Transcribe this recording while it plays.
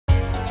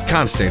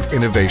constant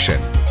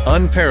innovation,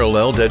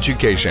 unparalleled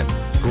education,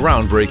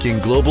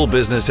 groundbreaking global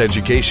business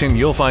education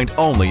you'll find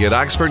only at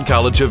Oxford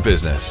College of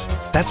Business.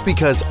 That's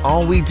because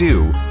all we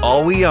do,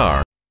 all we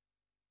are.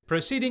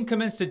 Proceeding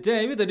commenced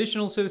today with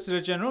Additional Solicitor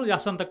General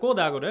Yasantha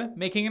Kodagode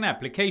making an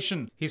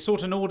application. He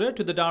sought an order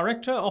to the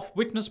Director of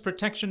Witness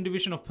Protection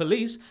Division of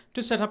Police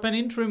to set up an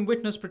interim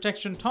witness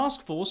protection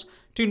task force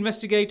to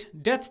investigate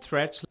death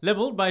threats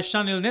levelled by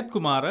Shanil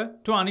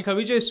Netkumara to Anika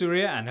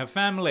Wijesuriya and her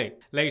family.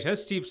 Later,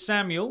 Steve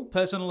Samuel,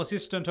 personal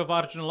assistant of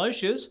Arjun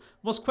Aloysius,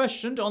 was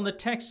questioned on the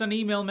text and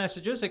email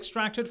messages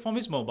extracted from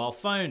his mobile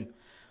phone.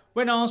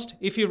 When asked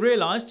if he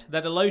realised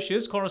that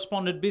Aloysius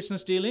corresponded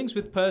business dealings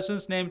with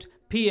persons named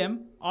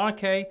PM,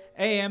 RK,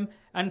 AM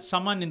and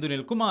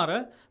Samanindunil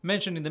Kumara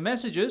mentioned in the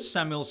messages,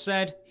 Samuel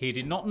said he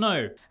did not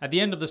know. At the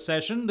end of the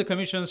session, the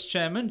Commission's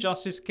chairman,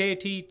 Justice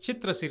K.T.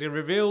 Chitrasiri,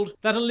 revealed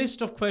that a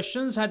list of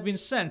questions had been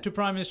sent to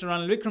Prime Minister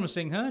Ranil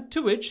Wickremesinghe,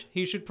 to which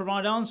he should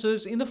provide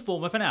answers in the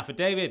form of an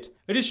affidavit.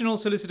 Additional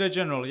Solicitor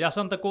General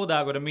Yasantha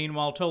Kodagode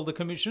meanwhile told the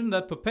Commission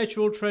that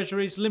Perpetual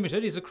Treasuries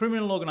Limited is a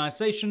criminal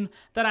organisation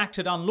that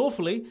acted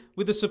unlawfully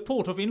with the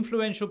support of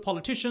influential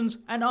politicians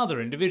and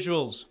other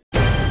individuals.